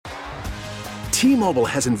T-Mobile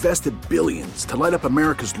has invested billions to light up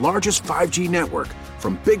America's largest 5G network,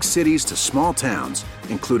 from big cities to small towns,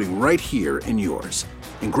 including right here in yours.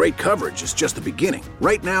 And great coverage is just the beginning.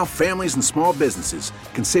 Right now, families and small businesses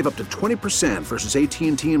can save up to 20% versus AT&T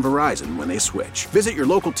and Verizon when they switch. Visit your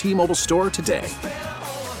local T-Mobile store today.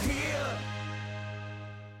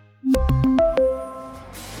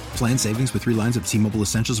 Plan savings with 3 lines of T-Mobile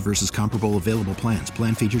Essentials versus comparable available plans.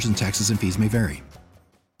 Plan features and taxes and fees may vary.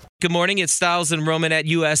 Good morning. It's Styles and Roman at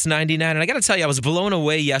US 99. And I got to tell you, I was blown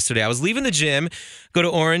away yesterday. I was leaving the gym, go to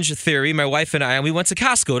Orange Theory, my wife and I, and we went to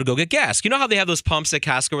Costco to go get gas. You know how they have those pumps at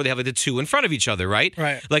Costco where they have like the two in front of each other, right?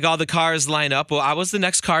 Right. Like all the cars line up. Well, I was the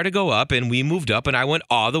next car to go up, and we moved up, and I went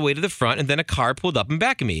all the way to the front, and then a car pulled up in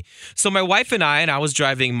back of me. So my wife and I was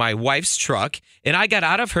driving my wife's truck, and I got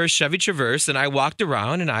out of her Chevy Traverse, and I walked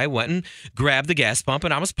around, and I went and grabbed the gas pump,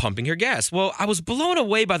 and I was pumping her gas. Well, I was blown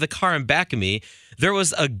away by the car in back of me. There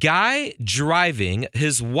was a guy driving.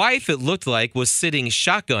 His wife, it looked like, was sitting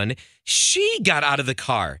shotgun. She got out of the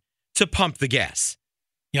car to pump the gas.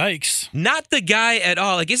 Yikes. Not the guy at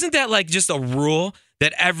all. Like, isn't that like just a rule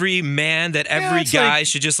that every man, that every guy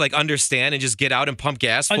should just like understand and just get out and pump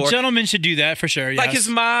gas for? A gentleman should do that for sure, yes. Like his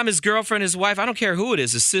mom, his girlfriend, his wife, I don't care who it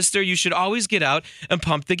is, his sister, you should always get out and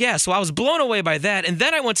pump the gas. So I was blown away by that. And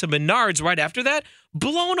then I went to Menards right after that.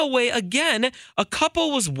 Blown away again. A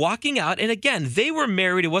couple was walking out, and again, they were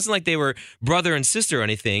married. It wasn't like they were brother and sister or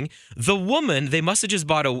anything. The woman, they must have just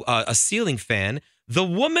bought a ceiling fan. The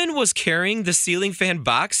woman was carrying the ceiling fan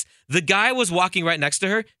box. The guy was walking right next to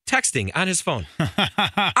her, texting on his phone.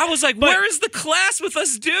 I was like, where is the class with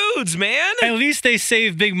us dudes, man? At least they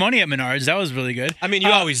saved big money at Menards. That was really good. I mean, you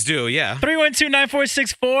always do, yeah.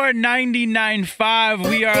 312-946-4995.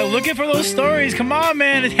 We are looking for those stories. Come on,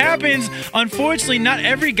 man. It happens. Unfortunately, not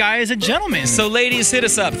every guy is a gentleman. So, ladies, hit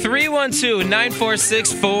us up.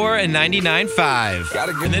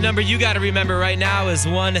 312-946-4995. And the number you got to remember right now is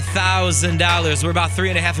 $1,000. We're about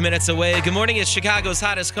 3.5 minutes away. Good morning. It's Chicago's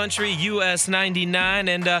hottest country, US 99.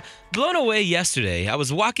 And blown away yesterday. I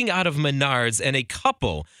was walking out of Menards, and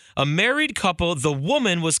a married couple, the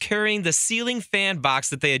woman was carrying the ceiling fan box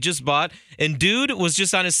that they had just bought, and dude was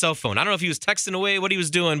just on his cell phone. I don't know if he was texting away, what he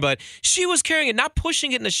was doing, but she was carrying it, not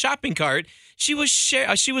pushing it in the shopping cart. She was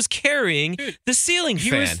carrying the ceiling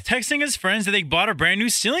fan. He was texting his friends that they bought a brand new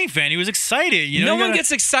ceiling fan. He was excited. No one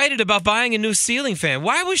gets excited about buying a new ceiling fan.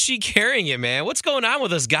 Why was she carrying it, man? What's going on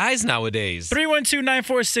with us guys nowadays?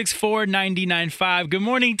 312-946-4995. Good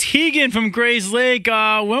morning, Tegan from Grays Lake.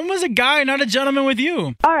 When was a guy not a gentleman with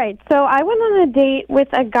you? All right, so I went on a date with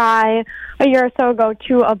a guy a year or so ago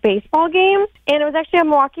to a baseball game, and it was actually a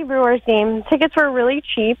Milwaukee Brewers game. Tickets were really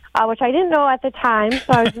cheap, which I didn't know at the time, so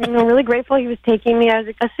I was really grateful he was taking me. I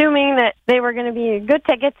was assuming that they were going to be good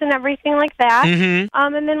tickets and everything like that. Mm-hmm.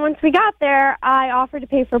 And then once we got there, I offered to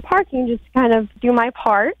pay for parking just to kind of do my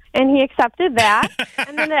part, and he accepted that.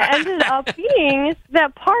 And then it ended up being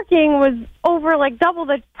that parking was over like double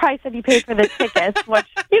the price that he paid for the tickets, which,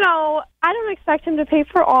 I don't expect him to pay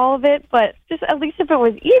for all of it, but just at least if it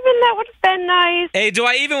was even, that would have been nice. Hey, do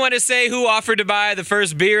I even want to say who offered to buy the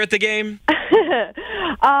first beer at the game?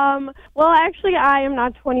 Well, actually, I am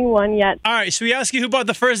not 21 yet. All right, should we ask you who bought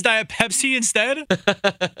the first Diet Pepsi instead?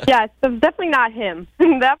 Yes, so definitely not him.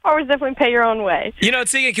 That part was definitely pay your own way.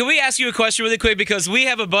 Tegan, can we ask you a question really quick? Because we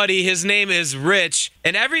have a buddy, his name is Rich,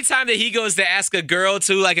 and every time that he goes to ask a girl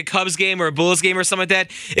to like a Cubs game or a Bulls game or something like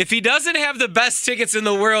that, if he doesn't have the best tickets in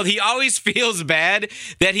the world, he always feels bad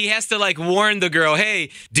that he has to like warn the girl, hey,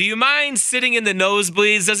 do you mind sitting in the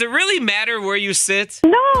nosebleeds? Does it really matter where you sit?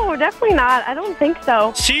 No, definitely not. I don't think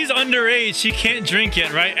so. She's underage. She can't drink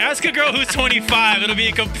yet, right? Ask a girl who's 25. It'll be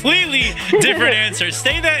a completely different answer.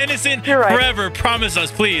 Stay that innocent forever. Promise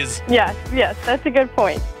us, please. Yes, that's a good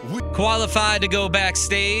point. Qualified to go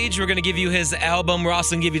backstage. We're going to give you his album. We're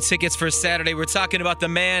also going to give you tickets for Saturday. We're talking about the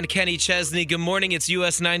man, Kenny Chesney. Good morning. It's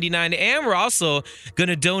US 99. And we're also going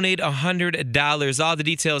to donate $100. All the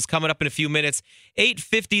details coming up in a few minutes.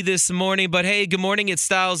 8:50 this morning. But hey, good morning. It's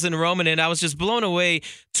Styles and Roman. And I was just blown away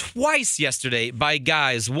twice yesterday by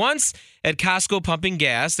guys. Once at Costco pumping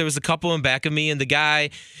gas. There was a couple in back of me, and the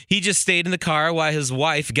guy, he just stayed in the car while his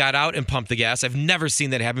wife got out and pumped the gas. I've never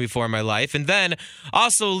seen that happen before in my life. And then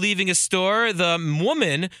also leaving a store, the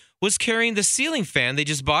woman was carrying the ceiling fan they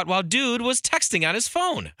just bought while dude was texting on his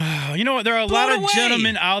phone. You know what? There are a lot Blown of away.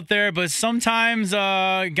 gentlemen out there, but sometimes,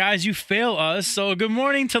 guys, you fail us. So good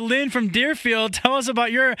morning to Lynn from Deerfield. Tell us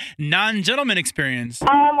about your non-gentleman experience.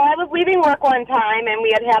 Well, I was leaving work one time, and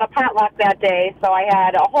we had a potluck that day, so I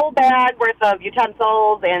had a whole bag worth of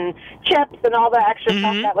utensils and chips and all the extra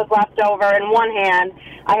stuff that was left over in one hand.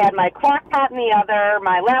 I had my crock pot in the other,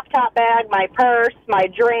 my laptop bag, my purse, my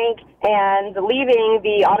drink, and leaving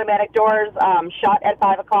the automatic doors shut at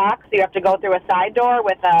 5 o'clock, so you have to go through a side door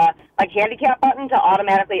with a handicap button to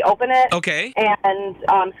automatically open it. Okay. And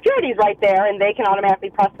security's right there, and they can automatically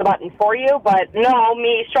press the button for you. But no,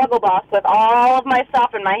 me, struggle bus, with all of my stuff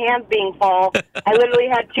and my hands being full, I literally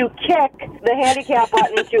had to kick the handicap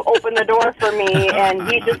button to open the door for me, and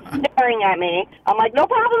he's just staring at me. I'm like, no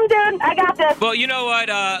problem, dude. I got this. Well, you know what,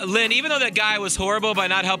 Lynn, even though that guy was horrible by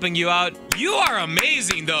not helping you out, you are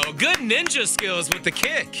amazing, though. Good ninja skills with the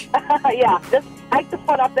kick. Yeah, just hike the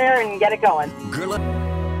foot up there and get it going.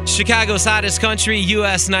 Chicago's hottest country,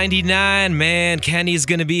 US 99. Man, Kenny's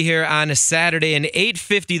going to be here on a Saturday at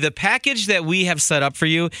 8:50. The package that we have set up for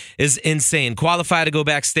you is insane. Qualify to go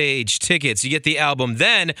backstage, tickets, you get the album.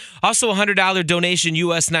 Then also a $100 donation,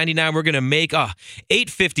 US 99. We're going to make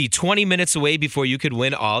 8:50, 20 minutes away before you could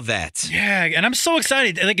win all that. Yeah, and I'm so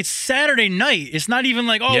excited. Like, it's Saturday night. It's not even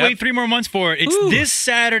like, wait 3 more months for it. It's this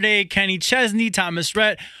Saturday. Kenny Chesney, Thomas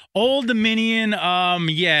Rhett, Old Dominion.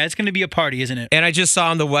 Yeah, it's going to be a party, isn't it? And I just saw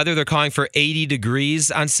on the weather, they're calling for 80 degrees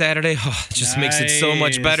on Saturday. Oh, it just makes it so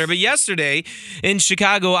much better. But yesterday in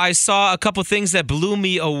Chicago, I saw a couple things that blew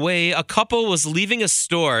me away. A couple was leaving a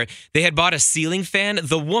store. They had bought a ceiling fan.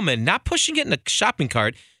 The woman, not pushing it in a shopping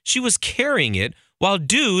cart, she was carrying it, while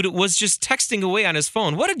dude was just texting away on his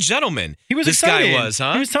phone. What a gentleman He was this excited. guy was,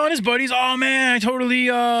 huh? He was telling his buddies, oh, man, I totally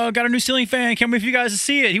got a new ceiling fan. Can't wait for you guys to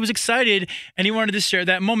see it. He was excited, and he wanted to share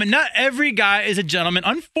that moment. Not every guy is a gentleman,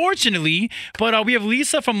 unfortunately, but we have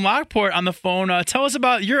Lisa from Lockport on the phone. Tell us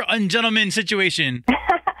about your ungentleman situation.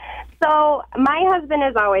 So my husband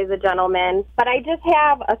is always a gentleman, but I just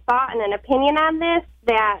have a thought and an opinion on this,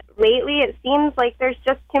 that lately it seems like there's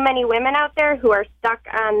just too many women out there who are stuck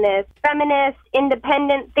on this feminist,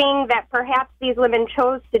 independent thing, that perhaps these women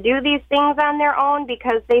chose to do these things on their own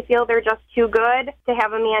because they feel they're just too good to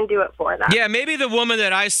have a man do it for them. Yeah, maybe the woman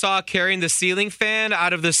that I saw carrying the ceiling fan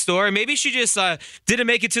out of the store, maybe she just didn't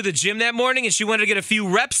make it to the gym that morning and she wanted to get a few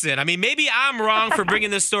reps in. I mean, maybe I'm wrong for bringing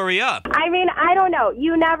this story up. I mean, I don't know.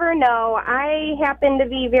 You never know. I happen to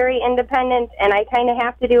be very independent, and I kind of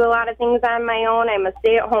have to do a lot of things on my own. I'm a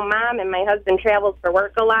stay-at-home mom, and my husband travels for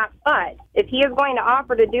work a lot. But if he is going to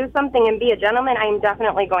offer to do something and be a gentleman, I'm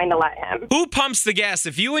definitely going to let him. Who pumps the gas?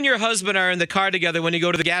 If you and your husband are in the car together when you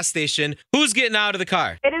go to the gas station, who's getting out of the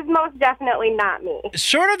car? It is most definitely not me.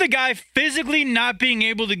 Short of the guy physically not being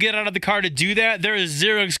able to get out of the car to do that, there is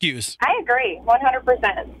zero excuse. I agree,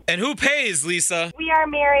 100%. And who pays, Lisa? We are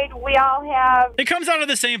married. We all have... It comes out of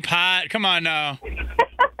the same pot. Come on now.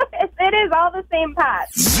 It is all the same pot.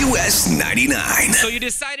 US 99. So you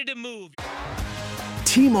decided to move.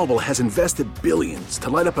 T-Mobile has invested billions to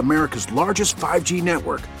light up America's largest 5G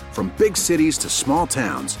network, from big cities to small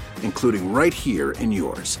towns, including right here in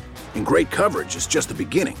yours. And great coverage is just the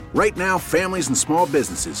beginning. Right now, families and small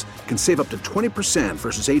businesses can save up to 20%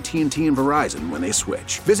 versus AT&T and Verizon when they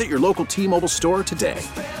switch. Visit your local T-Mobile store today.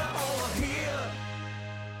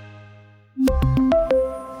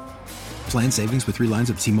 Plan savings with 3 lines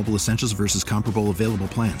of T-Mobile Essentials versus comparable available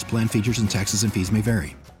plans. Plan features and taxes and fees may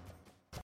vary.